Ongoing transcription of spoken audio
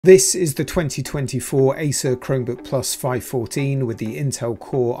This is the 2024 Acer Chromebook Plus 514 with the Intel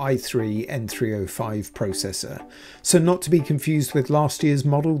Core i3-N305 processor, so not to be confused with last year's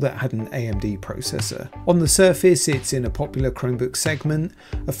model that had an AMD processor. On the surface, it's in a popular Chromebook segment,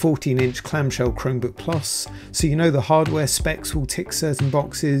 a 14-inch clamshell Chromebook Plus, so you know the hardware specs will tick certain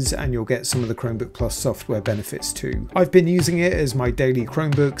boxes and you'll get some of the Chromebook Plus software benefits too. I've been using it as my daily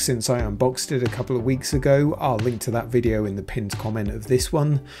Chromebook since I unboxed it a couple of weeks ago. I'll link to that video in the pinned comment of this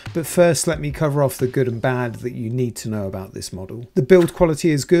one. But first, let me cover off the good and bad that you need to know about this model. The build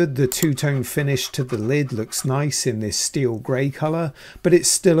quality is good. The two-tone finish to the lid looks nice in this steel grey colour, but it's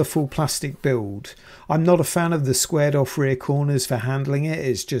still a full plastic build. I'm not a fan of the squared off rear corners for handling it.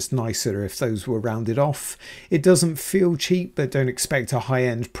 It's just nicer if those were rounded off. It doesn't feel cheap, but don't expect a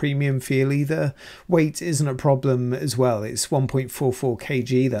high-end premium feel either. Weight isn't a problem as well. It's 1.44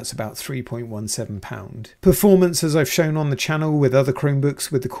 kg, that's about 3.17 pound. Performance, as I've shown on the channel with other Chromebooks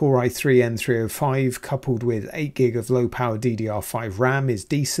with the Core i3-N305 coupled with 8GB of low power DDR5 RAM, is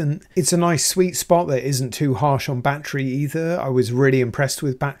decent. It's a nice sweet spot that isn't too harsh on battery either. I was really impressed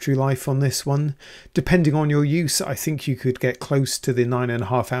with battery life on this one. Depending on your use, I think you could get close to the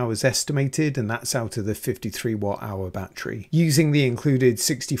 9.5 hours estimated, and that's out of the 53 watt-hour battery. Using the included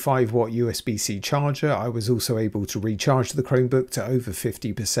 65 watt USB-C charger, I was also able to recharge the Chromebook to over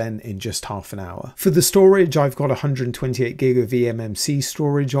 50% in just half an hour. For the storage, I've got 128GB of eMMC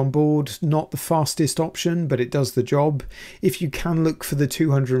storage on board. Not the fastest option, but it does the job. If you can look for the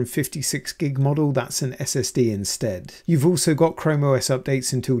 256GB model, that's an SSD instead. You've also got Chrome OS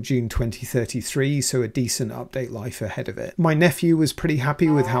updates until June 2033, so a decent update life ahead of it. My nephew was pretty happy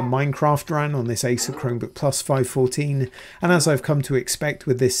with how Minecraft ran on this Acer Chromebook Plus 514, and as I've come to expect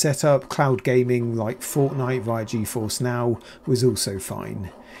with this setup, cloud gaming like Fortnite via GeForce Now was also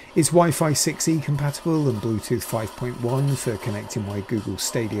fine. It's Wi-Fi 6E compatible and Bluetooth 5.1 for connecting my Google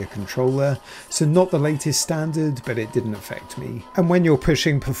Stadia controller, so not the latest standard, but it didn't affect me. And when you're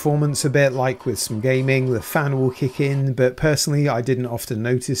pushing performance a bit, like with some gaming, the fan will kick in, but personally I didn't often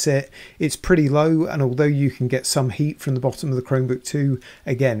notice it. It's pretty low, and although you can get some heat from the bottom of the Chromebook too,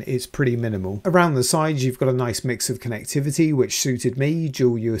 again, it's pretty minimal. Around the sides you've got a nice mix of connectivity, which suited me,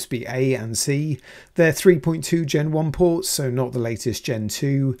 dual USB A and C. They're 3.2 Gen 1 ports, so not the latest Gen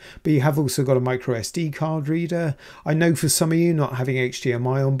 2. But you have also got a micro SD card reader. I know for some of you not having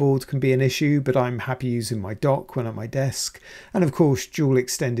HDMI on board can be an issue, but I'm happy using my dock when at my desk. And of course, dual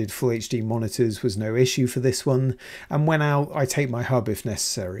extended Full HD monitors was no issue for this one. And when out, I take my hub if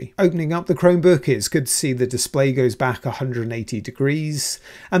necessary. Opening up the Chromebook, it's good to see the display goes back 180 degrees.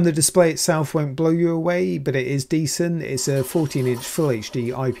 And the display itself won't blow you away, but it is decent. It's a 14-inch Full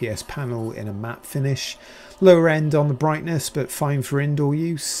HD IPS panel in a matte finish. Lower end on the brightness, but fine for indoor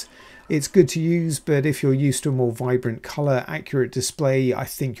use. It's good to use, but if you're used to a more vibrant colour, accurate display, I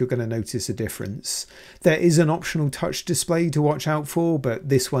think you're going to notice a difference. There is an optional touch display to watch out for, but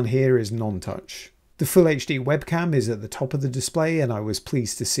this one here is non-touch. The Full HD webcam is at the top of the display, and I was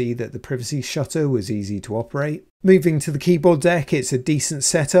pleased to see that the privacy shutter was easy to operate. Moving to the keyboard deck, it's a decent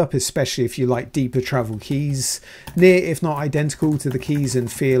setup, especially if you like deeper travel keys. Near, if not identical to the keys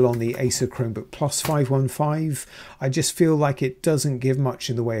and feel on the Acer Chromebook Plus 515, I just feel like it doesn't give much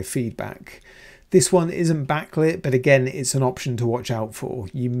in the way of feedback. This one isn't backlit, but again, it's an option to watch out for.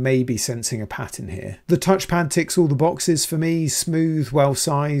 You may be sensing a pattern here. The touchpad ticks all the boxes for me, smooth, well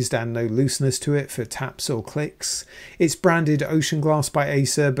sized, and no looseness to it for taps or clicks. It's branded Ocean Glass by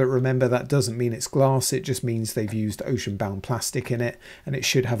Acer, but remember that doesn't mean it's glass, it just means they've used ocean bound plastic in it, and it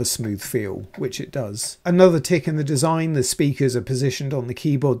should have a smooth feel, which it does. Another tick in the design, the speakers are positioned on the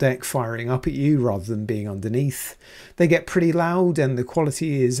keyboard deck firing up at you rather than being underneath. They get pretty loud, and the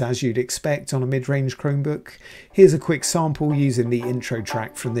quality is as you'd expect on a mid-range Chromebook. Here's a quick sample using the intro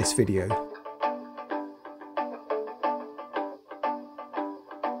track from this video.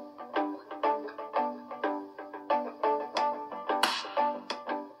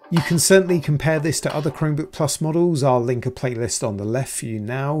 You can certainly compare this to other Chromebook Plus models. I'll link a playlist on the left for you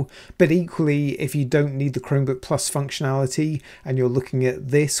now. But equally, if you don't need the Chromebook Plus functionality and you're looking at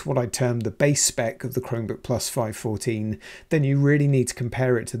this, what I term the base spec of the Chromebook Plus 514, then you really need to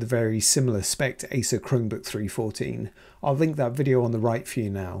compare it to the very similar spec Acer Chromebook 314. I'll link that video on the right for you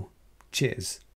now. Cheers.